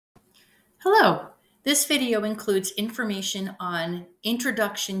Hello. This video includes information on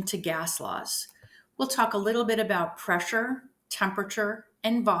Introduction to Gas Laws. We'll talk a little bit about pressure, temperature,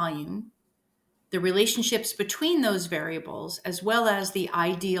 and volume, the relationships between those variables, as well as the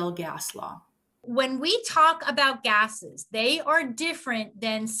ideal gas law. When we talk about gases, they are different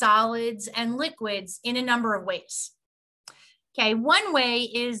than solids and liquids in a number of ways. Okay, one way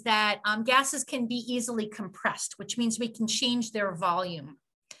is that gases can be easily compressed, which means we can change their volume.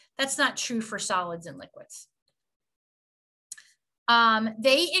 That's not true for solids and liquids.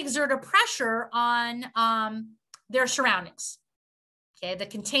 They exert a pressure on their surroundings, okay, the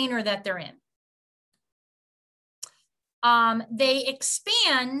container that they're in. They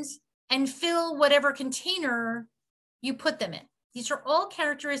expand and fill whatever container you put them in. These are all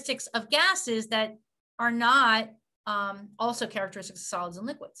characteristics of gases that are not also characteristics of solids and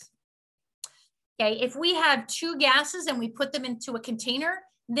liquids. Okay, if we have two gases and we put them into a container,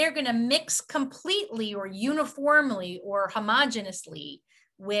 they're going to mix completely or uniformly or homogeneously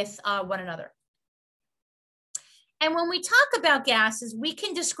with one another. And when we talk about gases, we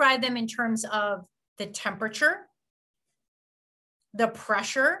can describe them in terms of the temperature, the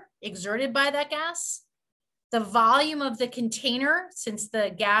pressure exerted by that gas, the volume of the container, since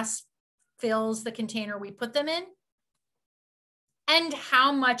the gas fills the container we put them in, and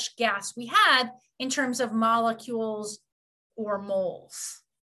how much gas we have in terms of molecules or moles.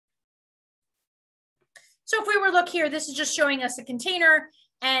 So if we were to look here, this is just showing us a container,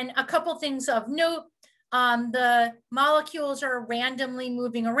 and a couple things of note. The molecules are randomly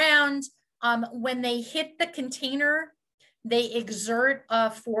moving around. When they hit the container, they exert a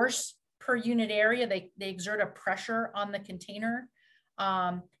force per unit area. They exert a pressure on the container,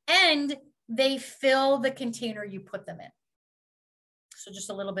 and they fill the container you put them in. So just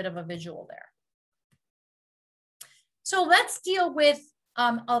a little bit of a visual there. So let's deal with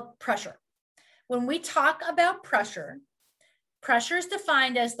a pressure. When we talk about pressure, pressure is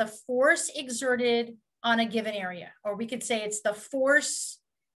defined as the force exerted on a given area, or we could say it's the force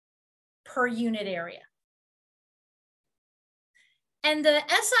per unit area. And the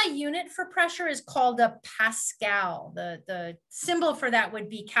SI unit for pressure is called a Pascal. The symbol for that would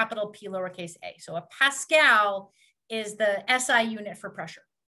be capital P lowercase a. So a Pascal is the SI unit for pressure.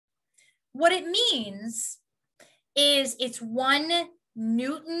 What it means is it's 1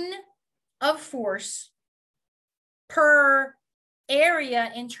 Newton of force per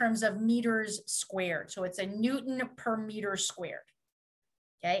area in terms of meters squared. So it's a Newton per meter squared.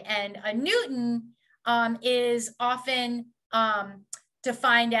 Okay, and a Newton is often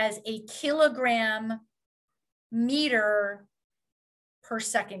defined as a kilogram meter per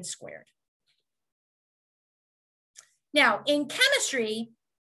second squared. Now, in chemistry,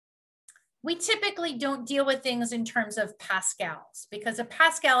 we typically don't deal with things in terms of pascals because a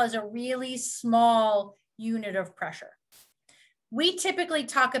pascal is a really small unit of pressure. We typically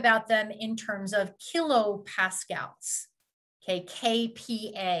talk about them in terms of kilopascals, okay,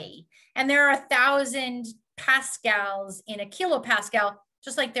 kPa. And there are 1,000 pascals in a kilopascal,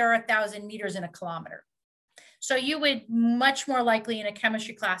 just like there are 1,000 meters in a kilometer. So you would much more likely in a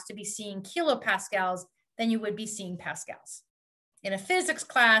chemistry class to be seeing kilopascals than you would be seeing pascals. In a physics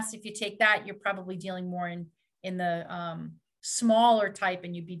class, if you take that, you're probably dealing more in the smaller type,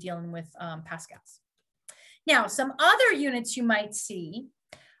 and you'd be dealing with pascals. Now, some other units you might see,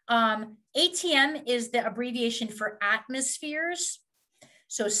 ATM is the abbreviation for atmospheres.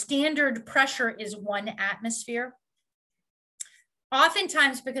 So standard pressure is 1 atmosphere.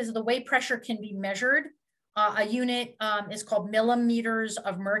 Oftentimes, because of the way pressure can be measured, a unit is called millimeters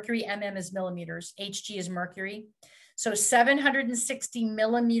of mercury. MM is millimeters, Hg is mercury. So 760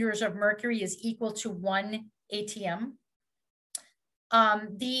 millimeters of mercury is equal to 1 ATM.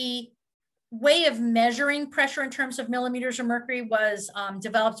 The way of measuring pressure in terms of millimeters of mercury was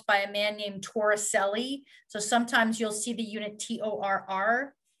developed by a man named Torricelli. So sometimes you'll see the unit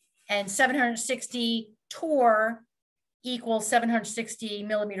TORR, and 760 torr equals 760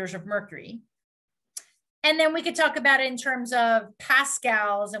 millimeters of mercury. And then we could talk about it in terms of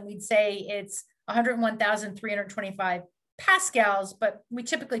pascals, and we'd say it's 101,325 pascals, but we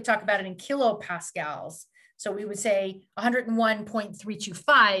typically talk about it in kilopascals. So we would say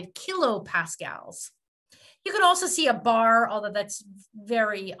 101.325 kilopascals. You could also see a bar, although that's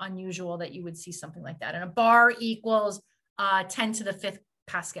very unusual that you would see something like that. And a bar equals 10 to the 5th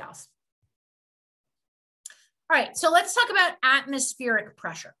pascals. All right, so let's talk about atmospheric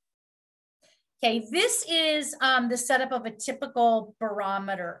pressure. Okay, this is the setup of a typical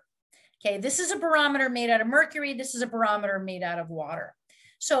barometer. Okay, this is a barometer made out of mercury. This is a barometer made out of water.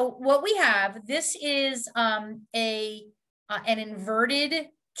 So what we have, this is an inverted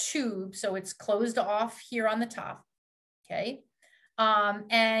tube. So it's closed off here on the top. Okay.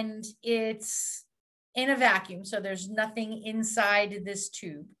 And it's in a vacuum. So there's nothing inside this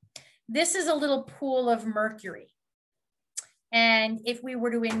tube. This is a little pool of mercury. And if we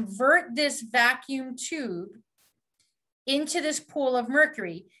were to invert this vacuum tube into this pool of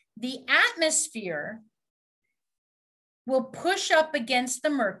mercury, the atmosphere will push up against the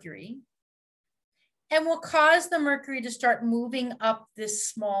mercury and will cause the mercury to start moving up this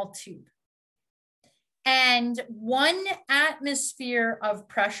small tube. And 1 atmosphere of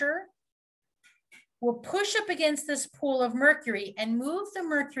pressure will push up against this pool of mercury and move the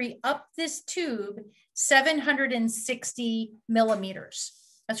mercury up this tube 760 millimeters.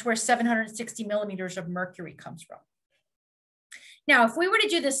 That's where 760 millimeters of mercury comes from. Now, if we were to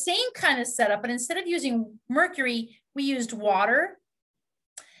do the same kind of setup, but instead of using mercury, we used water,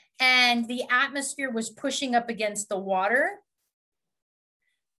 and the atmosphere was pushing up against the water,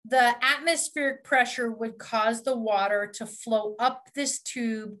 the atmospheric pressure would cause the water to flow up this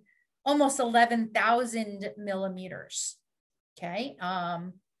tube almost 11,000 millimeters. Okay.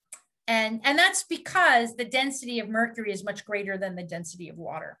 And that's because the density of mercury is much greater than the density of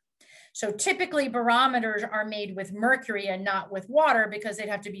water. So typically barometers are made with mercury and not with water because they'd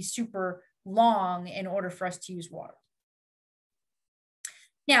have to be super long in order for us to use water.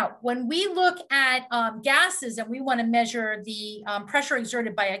 Now, when we look at gases and we want to measure the pressure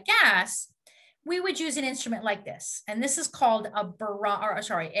exerted by a gas, we would use an instrument like this. And this is called a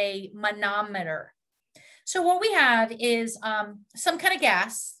manometer. So what we have is some kind of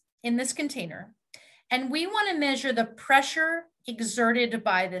gas in this container, and we want to measure the pressure exerted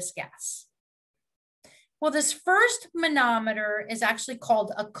by this gas. Well, this first manometer is actually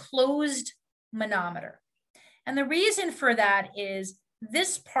called a closed manometer. And the reason for that is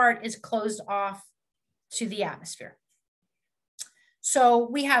this part is closed off to the atmosphere. So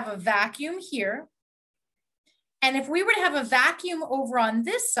we have a vacuum here. And if we were to have a vacuum over on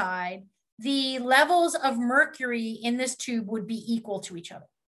this side, the levels of mercury in this tube would be equal to each other.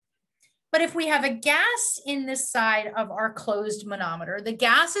 But if we have a gas in this side of our closed manometer, the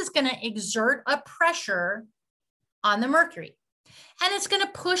gas is going to exert a pressure on the mercury, and it's going to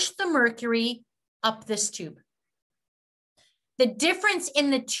push the mercury up this tube. The difference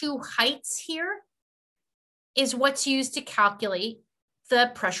in the two heights here is what's used to calculate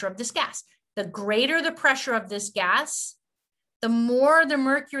the pressure of this gas. The greater the pressure of this gas, the more the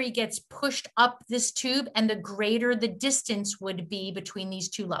mercury gets pushed up this tube and the greater the distance would be between these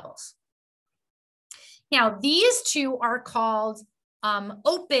two levels. Now, these two are called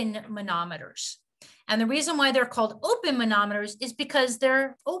open manometers. And the reason why they're called open manometers is because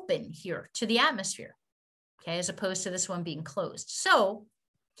they're open here to the atmosphere, okay, as opposed to this one being closed. So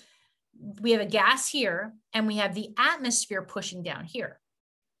we have a gas here and we have the atmosphere pushing down here.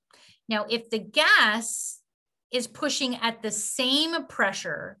 Now, if the gas is pushing at the same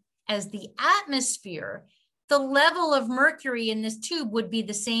pressure as the atmosphere, the level of mercury in this tube would be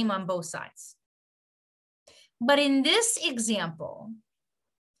the same on both sides. But in this example,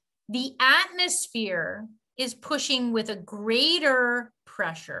 the atmosphere is pushing with a greater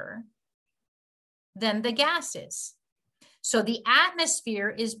pressure than the gas is. So the atmosphere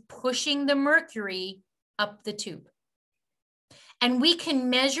is pushing the mercury up the tube. And we can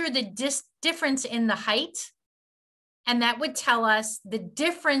measure the difference in the height, and that would tell us the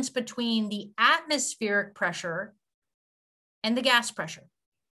difference between the atmospheric pressure and the gas pressure.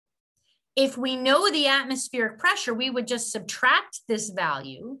 If we know the atmospheric pressure, we would just subtract this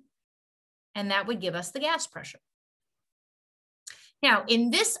value, and that would give us the gas pressure. Now,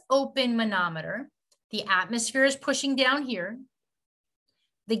 in this open manometer, the atmosphere is pushing down here.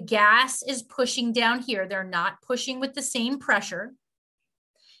 The gas is pushing down here. They're not pushing with the same pressure.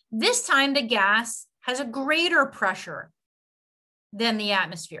 This time, the gas has a greater pressure than the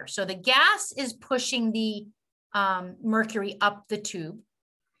atmosphere. So the gas is pushing the mercury up the tube.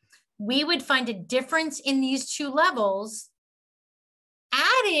 We would find a difference in these two levels,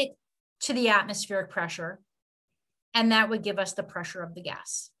 add it to the atmospheric pressure, and that would give us the pressure of the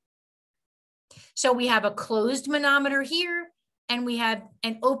gas. So we have a closed manometer here, and we have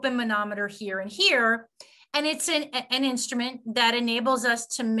an open manometer here and here, and it's an instrument that enables us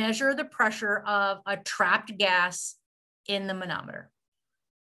to measure the pressure of a trapped gas in the manometer.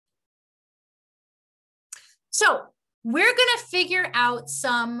 So we're going to figure out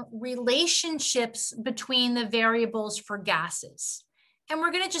some relationships between the variables for gases. And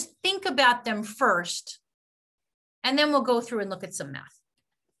we're going to just think about them first, and then we'll go through and look at some math.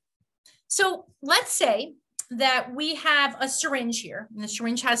 So let's say that we have a syringe here, and the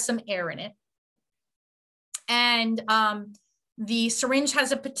syringe has some air in it. And the syringe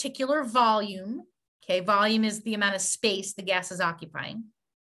has a particular volume. Okay, volume is the amount of space the gas is occupying.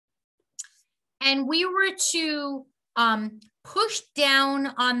 And we were to push down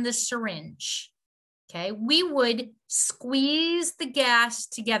on the syringe, okay, we would squeeze the gas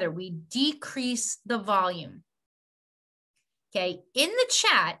together. We decrease the volume. Okay, in the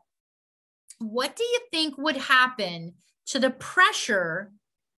chat, what do you think would happen to the pressure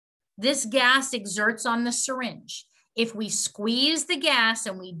this gas exerts on the syringe? If we squeeze the gas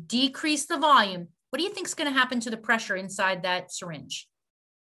and we decrease the volume, what do you think is going to happen to the pressure inside that syringe?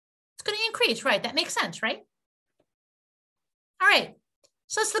 It's going to increase, right? That makes sense, right? All right,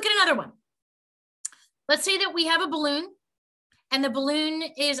 so let's look at another one. Let's say that we have a balloon and the balloon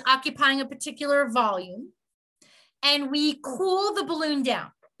is occupying a particular volume and we cool the balloon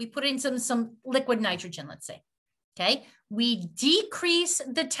down. We put in some liquid nitrogen, let's say, okay? We decrease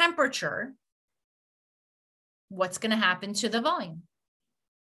the temperature. What's going to happen to the volume?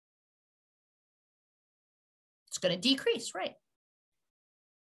 It's going to decrease, right?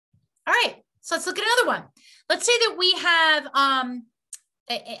 All right, so let's look at another one. Let's say that we have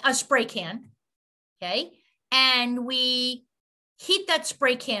a spray can, okay? And we heat that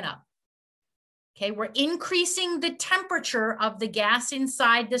spray can up. Okay, we're increasing the temperature of the gas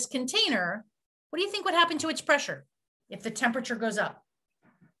inside this container. What do you think would happen to its pressure if the temperature goes up?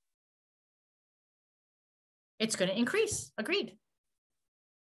 It's going to increase, agreed.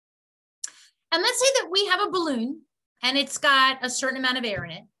 And let's say that we have a balloon and it's got a certain amount of air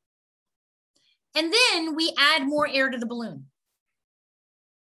in it. And then we add more air to the balloon.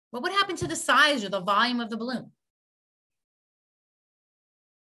 What would happen to the size or the volume of the balloon?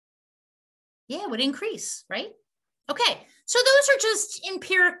 Yeah, it would increase, right? Okay, so those are just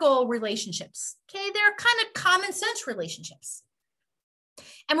empirical relationships. Okay, they're kind of common sense relationships.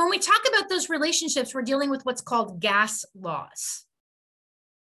 And when we talk about those relationships, we're dealing with what's called gas laws.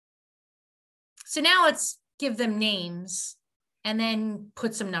 So now let's give them names and then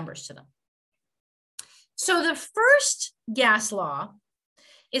put some numbers to them. So the first gas law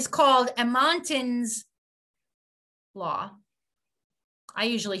is called Amonton's law. I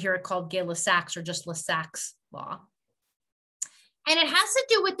usually hear it called Gay-Lussac's or just Lussac's law. And it has to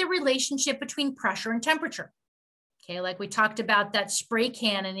do with the relationship between pressure and temperature. Okay, like we talked about that spray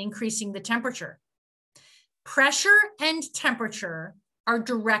can and increasing the temperature. Pressure and temperature are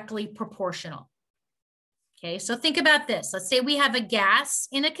directly proportional. Okay, so think about this. Let's say we have a gas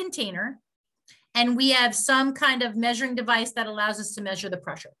in a container and we have some kind of measuring device that allows us to measure the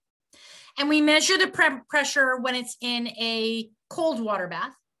pressure. And we measure the pressure when it's in a cold water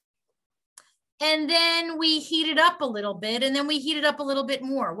bath. And then we heat it up a little bit, and then we heat it up a little bit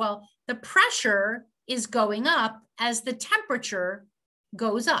more. Well, the pressure is going up as the temperature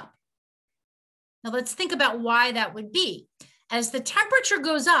goes up. Now let's think about why that would be. As the temperature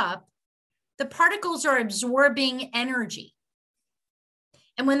goes up, the particles are absorbing energy.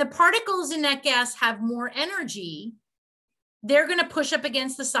 And when the particles in that gas have more energy, they're going to push up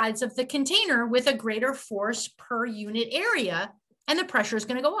against the sides of the container with a greater force per unit area, and the pressure is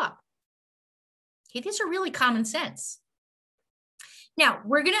going to go up. Okay, these are really common sense. Now,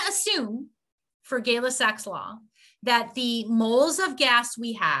 we're going to assume for Gay-Lussac's law that the moles of gas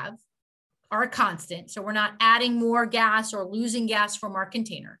we have are constant. So we're not adding more gas or losing gas from our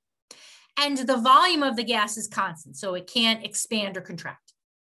container. And the volume of the gas is constant, so it can't expand or contract.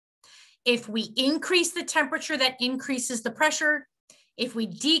 If we increase the temperature, that increases the pressure. If we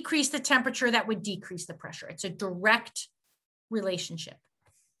decrease the temperature, that would decrease the pressure. It's a direct relationship.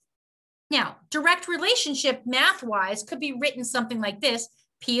 Now, direct relationship math-wise could be written something like this.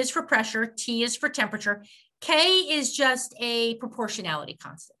 P is for pressure, T is for temperature. K is just a proportionality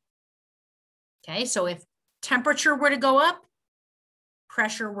constant. Okay, so if temperature were to go up,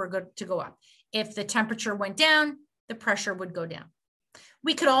 pressure were to go up. If the temperature went down, the pressure would go down.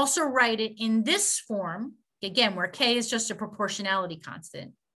 We could also write it in this form, again, where K is just a proportionality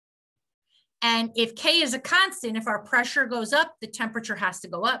constant. And if K is a constant, if our pressure goes up, the temperature has to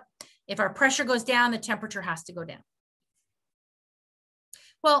go up. If our pressure goes down, the temperature has to go down.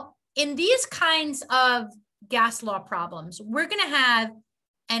 Well, in these kinds of gas law problems, we're going to have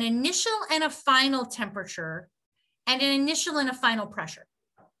an initial and a final temperature and an initial and a final pressure.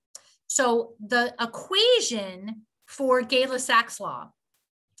 So the equation for Gay-Lussac's law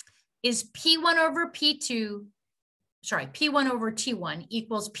is P1 over P2, P1 over T1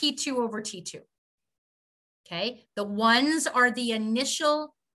 equals P2 over T2. Okay, the ones are the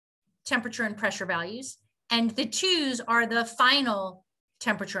initial temperature and pressure values, and the twos are the final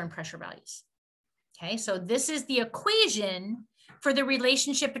temperature and pressure values. Okay, so this is the equation for the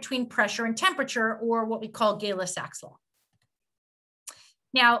relationship between pressure and temperature, or what we call Gay-Lussac's law.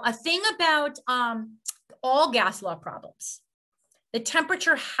 Now, a thing about all gas law problems, the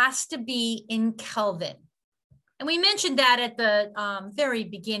temperature has to be in Kelvin. And we mentioned that at the very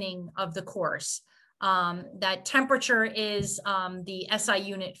beginning of the course, that temperature is the SI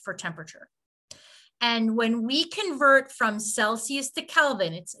unit for temperature. And when we convert from Celsius to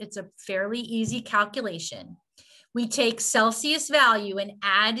Kelvin, it's a fairly easy calculation. We take Celsius value and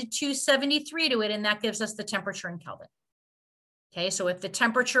add 273 to it, and that gives us the temperature in Kelvin. Okay, so if the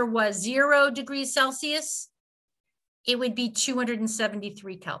temperature was 0 degrees Celsius, it would be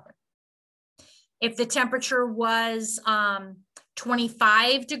 273 Kelvin. If the temperature was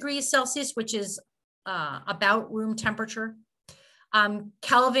 25 degrees Celsius, which is about room temperature,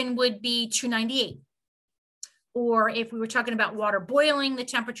 Kelvin would be 298. Or if we were talking about water boiling, the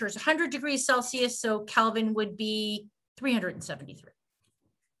temperature is 100 degrees Celsius, so Kelvin would be 373.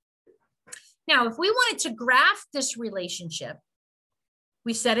 Now, if we wanted to graph this relationship,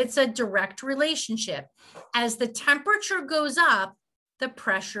 we said it's a direct relationship. As the temperature goes up, the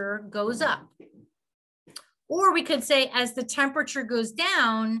pressure goes up. Or we could say as the temperature goes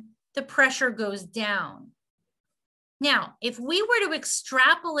down, the pressure goes down. Now, if we were to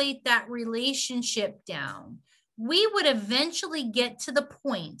extrapolate that relationship down, we would eventually get to the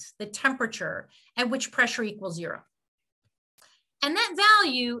point, the temperature, at which pressure equals 0. And that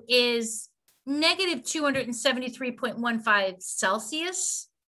value is negative 273.15 Celsius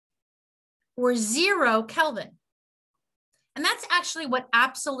or 0 Kelvin. And that's actually what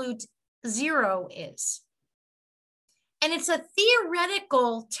absolute 0 is. And it's a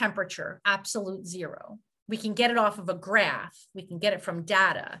theoretical temperature, absolute 0. We can get it off of a graph. We can get it from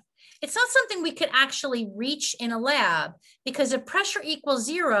data. It's not something we could actually reach in a lab, because if pressure equals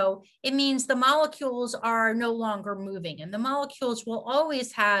 0, it means the molecules are no longer moving, and the molecules will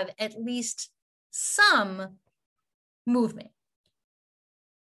always have at least some movement.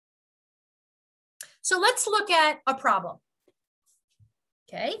 So let's look at a problem.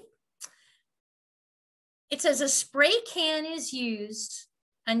 Okay. It says a spray can is used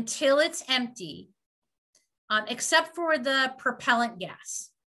until it's empty, except for the propellant gas.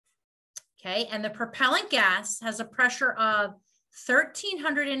 Okay, and the propellant gas has a pressure of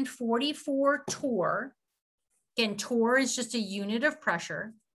 1,344 torr. Again, torr is just a unit of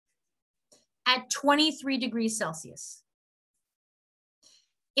pressure at 23 degrees Celsius.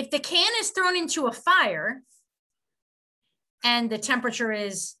 If the can is thrown into a fire and the temperature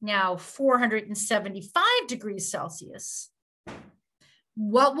is now 475 degrees Celsius,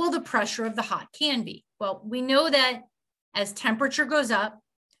 what will the pressure of the hot can be? Well, we know that as temperature goes up,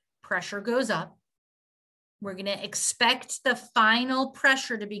 pressure goes up. We're going to expect the final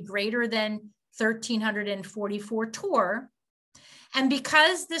pressure to be greater than 1,344 torr. And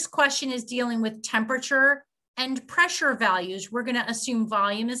because this question is dealing with temperature and pressure values, we're going to assume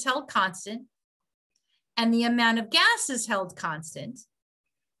volume is held constant and the amount of gas is held constant.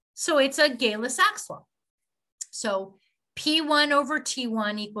 So it's a Gay-Lussac law. So P1 over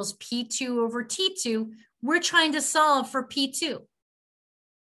T1 equals P2 over T2. We're trying to solve for P2.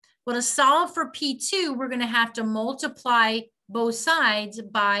 Well, to solve for P2, we're going to have to multiply both sides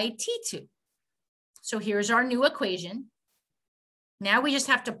by T2. So here's our new equation. Now we just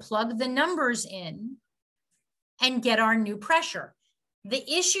have to plug the numbers in and get our new pressure. The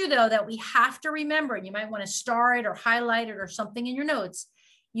issue, though, that we have to remember, and you might want to star it or highlight it or something in your notes,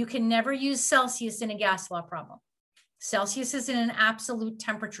 you can never use Celsius in a gas law problem. Celsius is in an absolute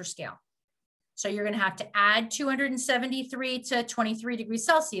temperature scale. So you're going to have to add 273 to 23 degrees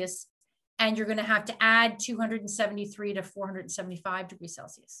Celsius, and you're going to have to add 273 to 475 degrees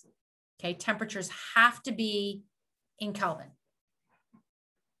Celsius. Okay, temperatures have to be in Kelvin.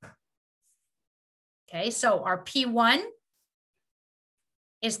 Okay, so our P1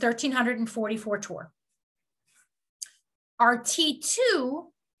 is 1,344 torr. Our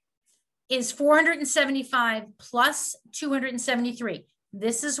T2 is 475 plus 273.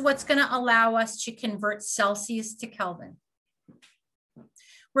 This is what's going to allow us to convert Celsius to Kelvin.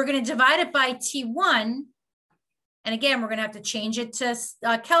 We're going to divide it by T1. And again, we're going to have to change it to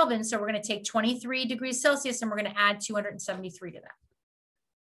Kelvin. So we're going to take 23 degrees Celsius and we're going to add 273 to that.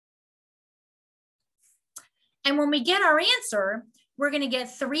 And when we get our answer, we're going to get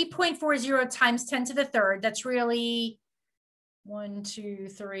 3.40 times 10 to the third. That's really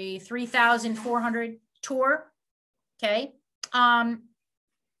 3,400 torr. Okay.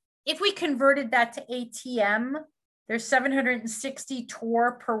 If we converted that to ATM, there's 760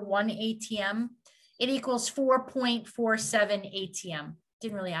 torr per 1 ATM. It equals 4.47 ATM.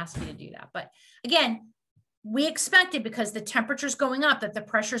 Didn't really ask me to do that. But again, we expected, because the temperature's going up, that the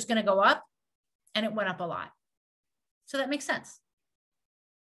pressure is going to go up, and it went up a lot. So that makes sense.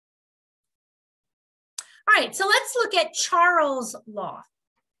 All right, so let's look at Charles' law.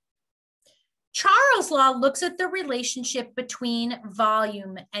 Charles' law looks at the relationship between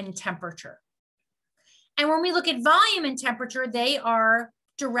volume and temperature. And when we look at volume and temperature, they are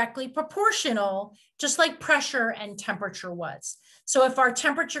directly proportional, just like pressure and temperature was. So if our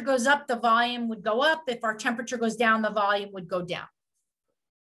temperature goes up, the volume would go up. If our temperature goes down, the volume would go down.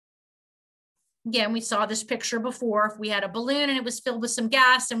 Again, we saw this picture before. If we had a balloon and it was filled with some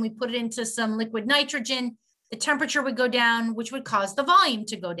gas and we put it into some liquid nitrogen, the temperature would go down, which would cause the volume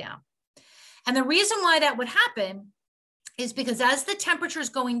to go down. And the reason why that would happen is because as the temperature is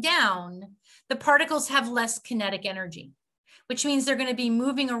going down, the particles have less kinetic energy, which means they're going to be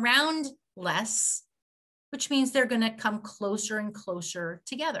moving around less, which means they're going to come closer and closer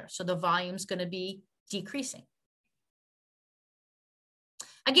together. So the volume is going to be decreasing.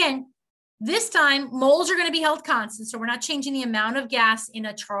 Again, this time moles are going to be held constant. So we're not changing the amount of gas in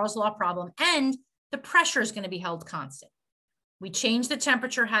a Charles' law problem, and the pressure is going to be held constant. We change the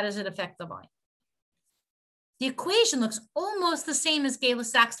temperature. How does it affect the volume? The equation looks almost the same as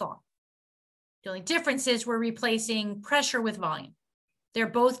Gay-Lussac's law. The only difference is we're replacing pressure with volume. They're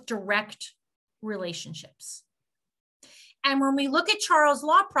both direct relationships. And when we look at Charles'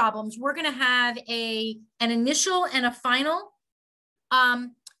 law problems, we're going to have an initial and a final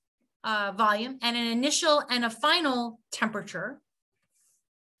volume and an initial and a final temperature.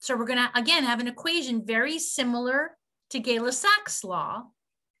 So we're going to, again, have an equation very similar to Gay-Lussac's law,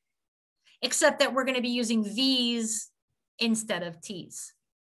 except that we're going to be using V's instead of T's.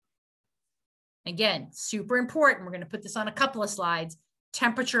 Again, super important. We're going to put this on a couple of slides.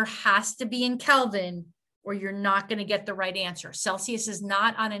 Temperature has to be in Kelvin or you're not going to get the right answer. Celsius is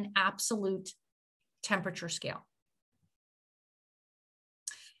not on an absolute temperature scale.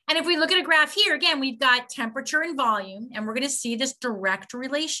 And if we look at a graph here, again, we've got temperature and volume, and we're going to see this direct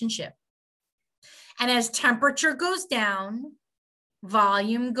relationship. And as temperature goes down,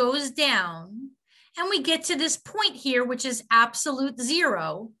 volume goes down, and we get to this point here, which is absolute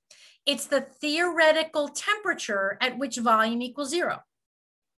zero. It's the theoretical temperature at which volume equals zero.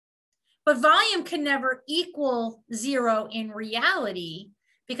 But volume can never equal zero in reality,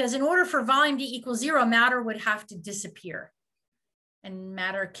 because in order for volume to equal zero, matter would have to disappear. And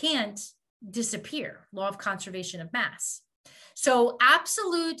matter can't disappear, law of conservation of mass. So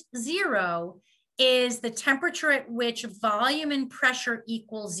absolute zero is the temperature at which volume and pressure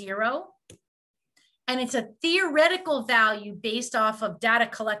equal zero. And it's a theoretical value based off of data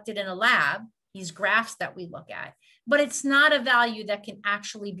collected in a lab, these graphs that we look at, but it's not a value that can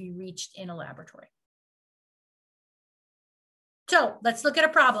actually be reached in a laboratory. So let's look at a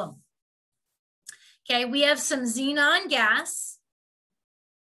problem. Okay, we have some xenon gas,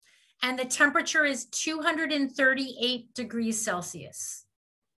 and the temperature is 238 degrees Celsius.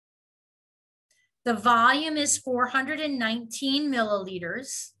 The volume is 419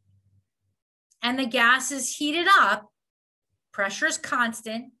 milliliters, and the gas is heated up. Pressure is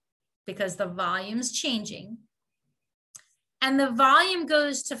constant because the volume's changing. And the volume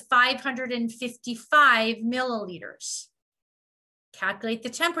goes to 555 milliliters. Calculate the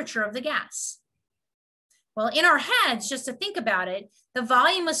temperature of the gas. Well, in our heads, just to think about it, the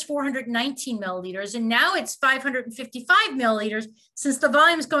volume was 419 milliliters, and now it's 555 milliliters. Since the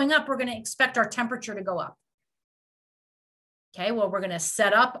volume is going up, we're going to expect our temperature to go up. Okay, well, we're going to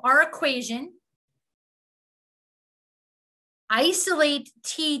set up our equation. Isolate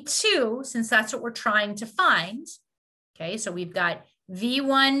T2, since that's what we're trying to find. Okay, so we've got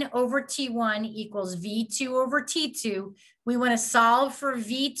V1 over T1 equals V2 over T2. We want to solve for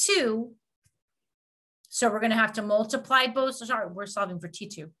V2. So we're going to have to multiply both. Sorry, we're solving for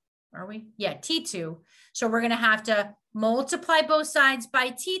T2, are we? Yeah, T2. So we're going to have to multiply both sides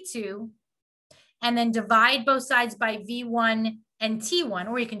by T2 and then divide both sides by V1 and T1,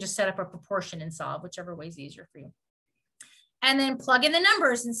 or you can just set up a proportion and solve, whichever way is easier for you. And then plug in the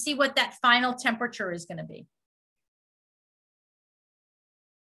numbers and see what that final temperature is going to be.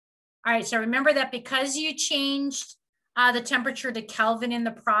 All right, so remember that because you changed the temperature to Kelvin in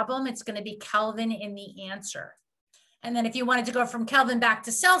the problem, it's going to be Kelvin in the answer. And then if you wanted to go from Kelvin back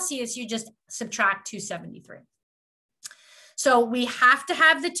to Celsius, you just subtract 273. So we have to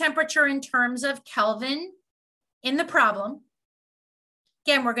have the temperature in terms of Kelvin in the problem.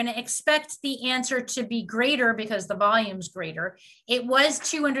 Again, we're going to expect the answer to be greater because the volume's greater. It was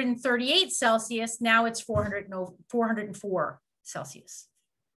 238 Celsius. Now it's 404 Celsius.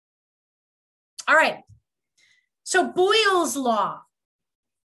 All right. So Boyle's law.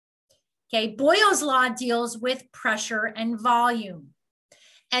 Okay, Boyle's law deals with pressure and volume.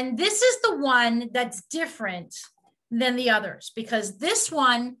 And this is the one that's different than the others because this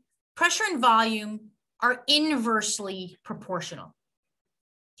one, pressure and volume are inversely proportional.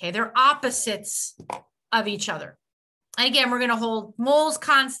 Okay, they're opposites of each other. And again, we're going to hold moles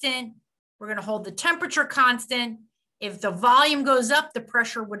constant. We're going to hold the temperature constant. If the volume goes up, the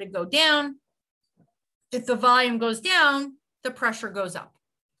pressure would go down. If the volume goes down, the pressure goes up.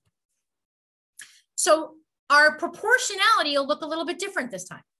 So our proportionality will look a little bit different this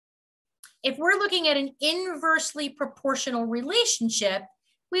time. If we're looking at an inversely proportional relationship,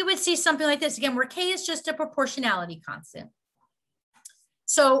 we would see something like this, again, where K is just a proportionality constant.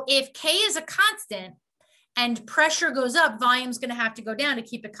 So if K is a constant and pressure goes up, volume's going to have to go down to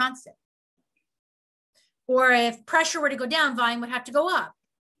keep it constant. Or if pressure were to go down, volume would have to go up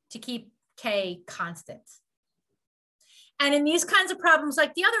to keep K constant. And in these kinds of problems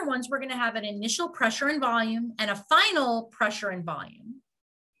like the other ones, we're going to have an initial pressure and volume and a final pressure and volume.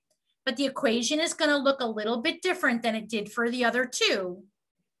 But the equation is going to look a little bit different than it did for the other two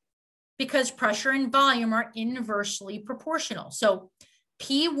because pressure and volume are inversely proportional. So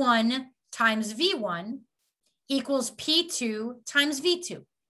P1 times V1 equals P2 times V2.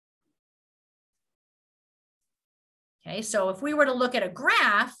 Okay, so if we were to look at a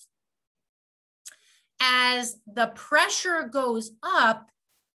graph, as the pressure goes up,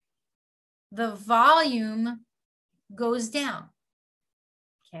 the volume goes down.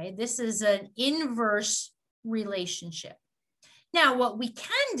 Okay, this is an inverse relationship. Now, what we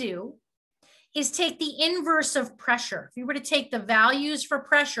can do is take the inverse of pressure. If you were to take the values for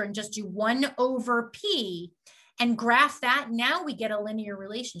pressure and just do 1 over P and graph that, now we get a linear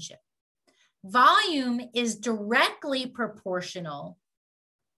relationship. Volume is directly proportional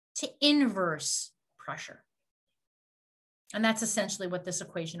to inverse pressure. And that's essentially what this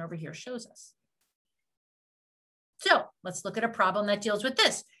equation over here shows us. So let's look at a problem that deals with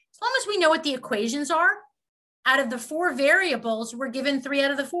this. As long as we know what the equations are, out of the 4 variables, we're given 3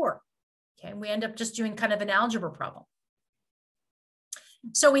 out of the 4. Okay, and we end up just doing kind of an algebra problem.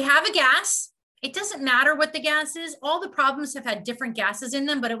 So we have a gas. It doesn't matter what the gas is. All the problems have had different gases in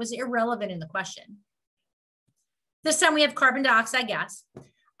them, but it was irrelevant in the question. This time we have carbon dioxide gas.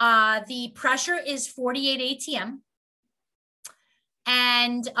 The pressure is 48 atm.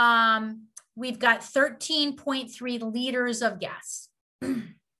 And we've got 13.3 liters of gas.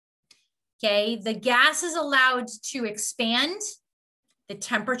 Okay, the gas is allowed to expand. The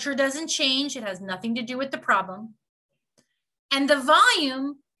temperature doesn't change. It has nothing to do with the problem. And the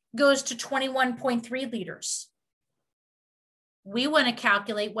volume goes to 21.3 liters. We want to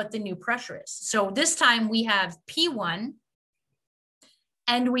calculate what the new pressure is. So this time we have P1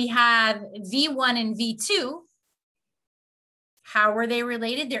 and we have V1 and V2. How are they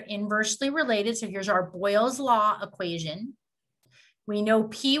related? They're inversely related. So here's our Boyle's law equation. We know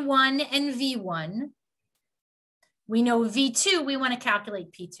P1 and V1. We know V2, we want to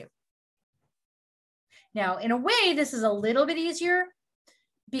calculate P2. Now, in a way, this is a little bit easier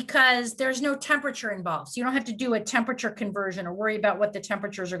because there's no temperature involved. So you don't have to do a temperature conversion or worry about what the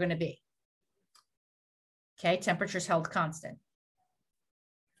temperatures are going to be. Okay, temperature's held constant.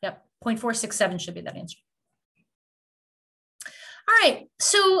 Yep, 0.467 should be that answer. All right,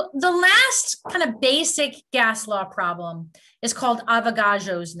 so the last kind of basic gas law problem is called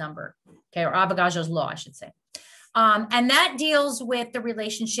Avogadro's number, okay, or Avogadro's law, I should say. And that deals with the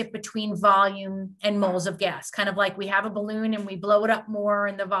relationship between volume and moles of gas, kind of like we have a balloon and we blow it up more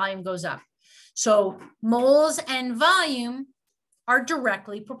and the volume goes up. So moles and volume are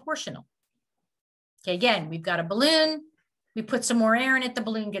directly proportional. Okay, again, we've got a balloon, we put some more air in it, the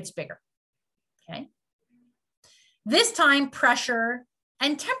balloon gets bigger. Okay. This time, pressure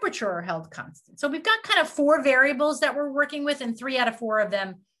and temperature are held constant. So we've got kind of 4 variables that we're working with, and 3 out of 4 of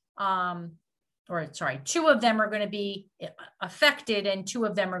them, 2 of them are going to be affected and 2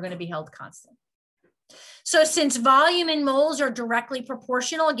 of them are going to be held constant. So since volume and moles are directly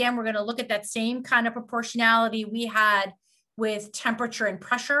proportional, again, we're going to look at that same kind of proportionality we had with temperature and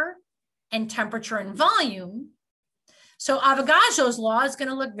pressure and temperature and volume. So Avogadro's law is going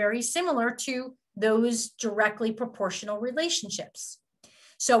to look very similar to those directly proportional relationships.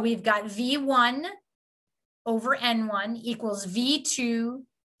 So we've got V1 over N1 equals V2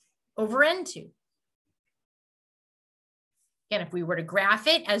 over N2. Again, if we were to graph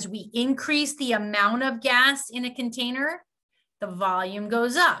it, as we increase the amount of gas in a container, the volume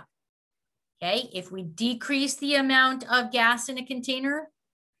goes up. Okay, if we decrease the amount of gas in a container,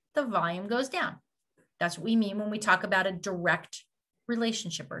 the volume goes down. That's what we mean when we talk about a direct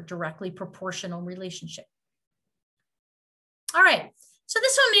relationship or directly proportional relationship. All right, so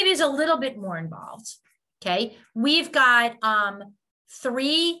this one maybe is a little bit more involved. Okay, we've got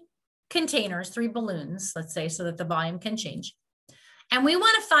 3 containers, 3 balloons, let's say, so that the volume can change. And we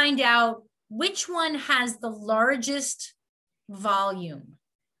want to find out which one has the largest volume?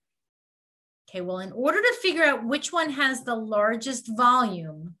 Okay, well, in order to figure out which one has the largest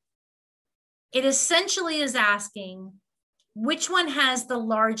volume, it essentially is asking which one has the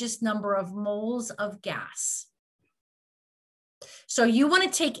largest number of moles of gas. So you want to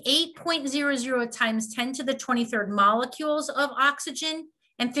take 8.00 times 10 to the 23rd molecules of oxygen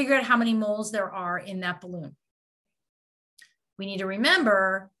and figure out how many moles there are in that balloon. We need to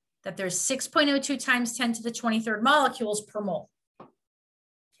remember that there's 6.02 times 10 to the 23rd molecules per mole.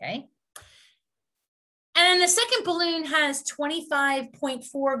 Okay. And then the second balloon has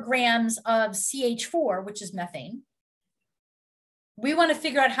 25.4 grams of CH4, which is methane. We want to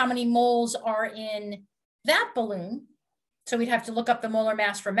figure out how many moles are in that balloon. So we'd have to look up the molar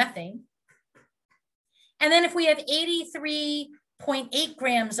mass for methane. And then if we have 83.8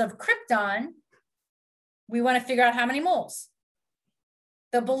 grams of krypton, we want to figure out how many moles.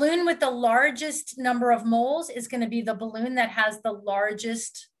 The balloon with the largest number of moles is going to be the balloon that has the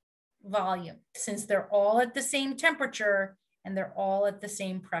largest volume, since they're all at the same temperature and they're all at the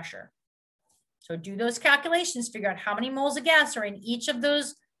same pressure. So do those calculations, figure out how many moles of gas are in each of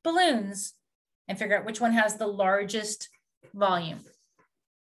those balloons and figure out which one has the largest volume.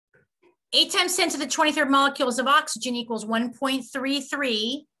 8 times 10 to the 23rd molecules of oxygen equals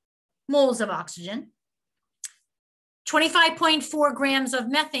 1.33 moles of oxygen. 25.4 grams of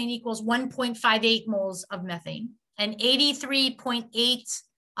methane equals 1.58 moles of methane. And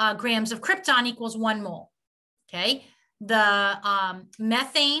 83.8 grams of krypton equals 1 mole. Okay, the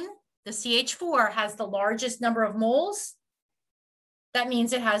methane, the CH4, has the largest number of moles. That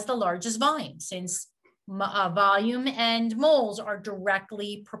means it has the largest volume, since volume and moles are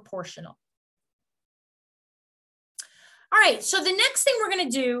directly proportional. All right, so the next thing we're going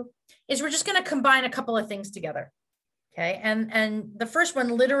to do is we're just going to combine a couple of things together. Okay, and the first one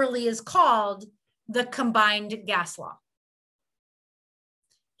literally is called the combined gas law.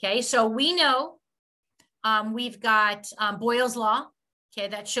 Okay, so we know we've got Boyle's law. Okay,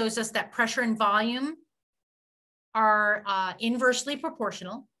 that shows us that pressure and volume are inversely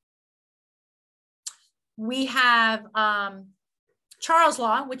proportional. We have Charles'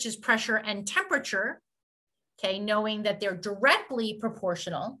 law, which is pressure and temperature. Okay, knowing that they're directly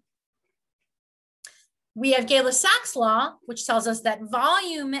proportional. We have Gay-Lussac's law, which tells us that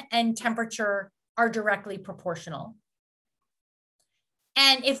volume and temperature are directly proportional.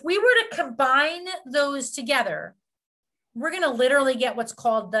 And if we were to combine those together, we're going to literally get what's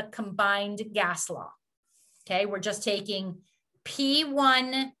called the combined gas law. Okay, we're just taking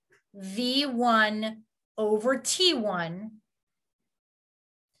P1 V1 over T1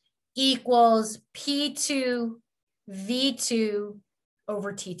 equals P2 V2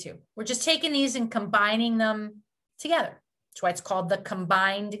 over T2. We're just taking these and combining them together. That's why it's called the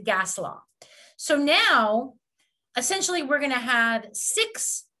combined gas law. So now, essentially, we're going to have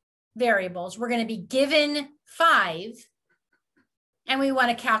 6 variables. We're going to be given 5, and we want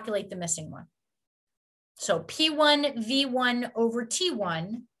to calculate the missing one. So P1 V1 over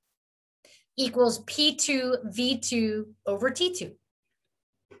T1 equals P2 V2 over T2.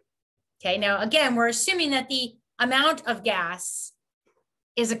 Okay, now again, we're assuming that the amount of gas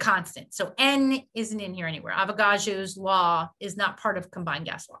is a constant. So N isn't in here anywhere. Avogadro's law is not part of combined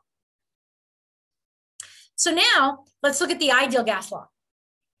gas law. So now let's look at the ideal gas law.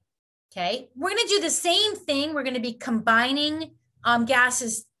 Okay, we're going to do the same thing. We're going to be combining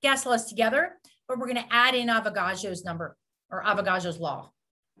gas laws together, but we're going to add in Avogadro's number, or Avogadro's law.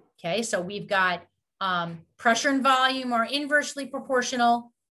 Okay, so we've got pressure and volume are inversely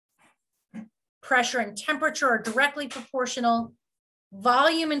proportional. Pressure and temperature are directly proportional.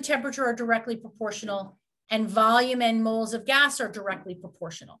 Volume and temperature are directly proportional. And volume and moles of gas are directly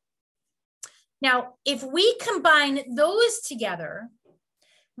proportional. Now, if we combine those together,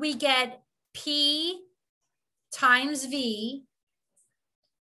 we get P times V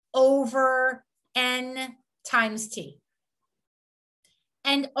over N times T.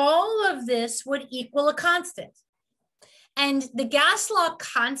 And all of this would equal a constant. And the gas law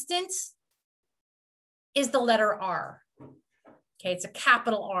constant is the letter R. Okay, it's a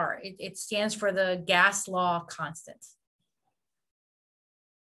capital R. It stands for the gas law constant.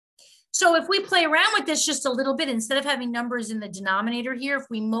 So if we play around with this just a little bit, instead of having numbers in the denominator here, if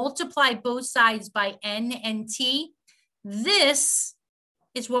we multiply both sides by N and T, this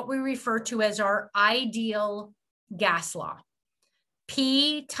is what we refer to as our ideal gas law.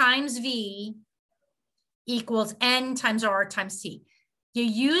 P times V equals N times R times T. You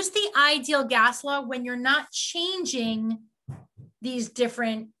use the ideal gas law when you're not changing these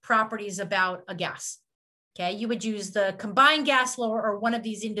different properties about a gas. Okay, you would use the combined gas law or one of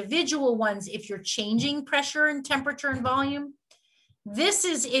these individual ones if you're changing pressure and temperature and volume. This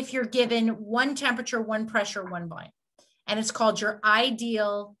is if you're given one temperature, one pressure, one volume. And it's called your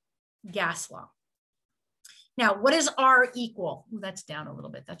ideal gas law. Now, what is R equal? Ooh, that's down a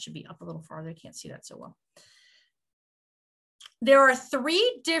little bit. That should be up a little farther. I can't see that so well. There are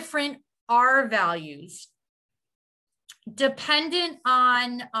 3 different R values dependent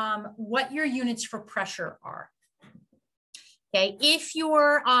on what your units for pressure are. Okay, if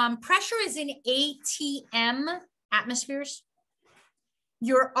your pressure is in ATM, atmospheres,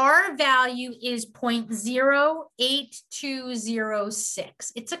 your R value is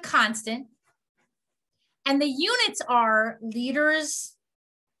 0.08206. It's a constant. And the units are liters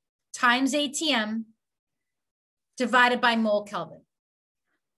times ATM divided by mole Kelvin.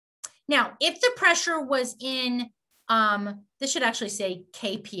 Now, if the pressure was in, this should actually say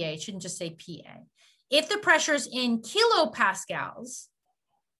kPa, it shouldn't just say PA. If the pressure is in kilopascals,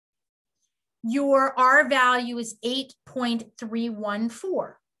 your R value is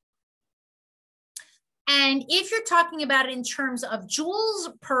 8.314. And if you're talking about it in terms of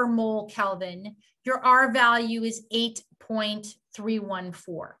joules per mole Kelvin, your R value is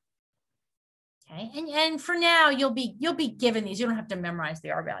 8.314. Okay, and for now, you'll be given these. You don't have to memorize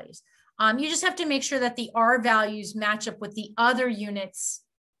the R values. You just have to make sure that the R values match up with the other units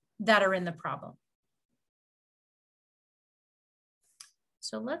that are in the problem.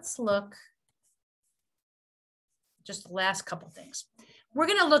 So let's look, just the last couple things. We're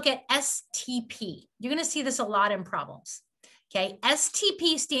going to look at STP. You're going to see this a lot in problems. Okay,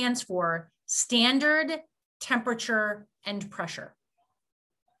 STP stands for standard temperature and pressure.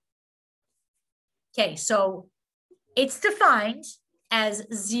 Okay, so it's defined as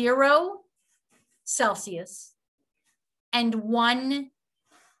 0 Celsius and 1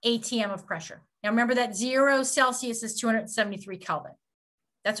 ATM of pressure. Now remember that 0 Celsius is 273 Kelvin.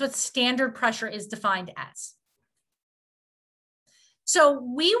 That's what standard pressure is defined as. So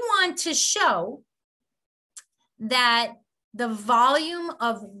we want to show that the volume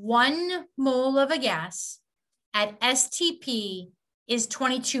of 1 mole of a gas at STP is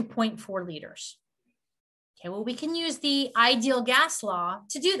 22.4 liters. Okay, well, we can use the ideal gas law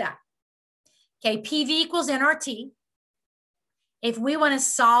to do that. Okay, PV equals nRT. If we want to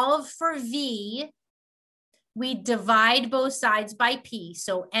solve for V, we divide both sides by P,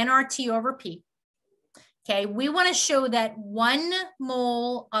 so nRT over P. Okay, we want to show that 1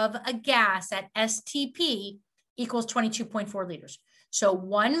 mole of a gas at STP equals 22.4 liters. So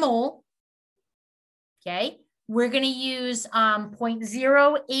 1 mole, okay, we're going to use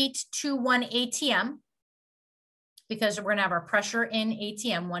 0.0821 ATM because we're going to have our pressure in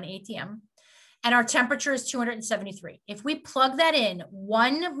ATM, 1 ATM, and our temperature is 273. If we plug that in,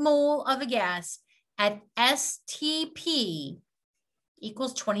 1 mole of a gas at STP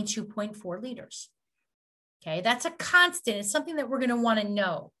equals 22.4 liters. Okay, that's a constant. It's something that we're going to want to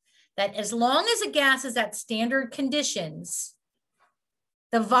know, that as long as a gas is at standard conditions,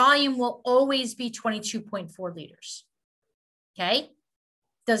 the volume will always be 22.4 liters. Okay,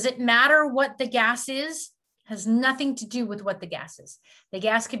 does it matter what the gas is? Has nothing to do with what the gas is. The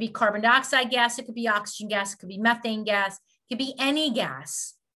gas could be carbon dioxide gas, it could be oxygen gas, it could be methane gas, it could be any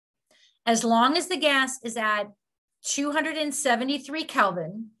gas. As long as the gas is at 273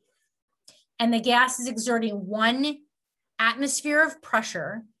 Kelvin and the gas is exerting 1 atmosphere of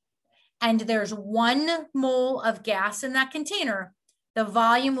pressure and there's 1 mole of gas in that container, the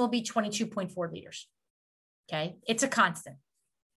volume will be 22.4 liters. Okay, it's a constant.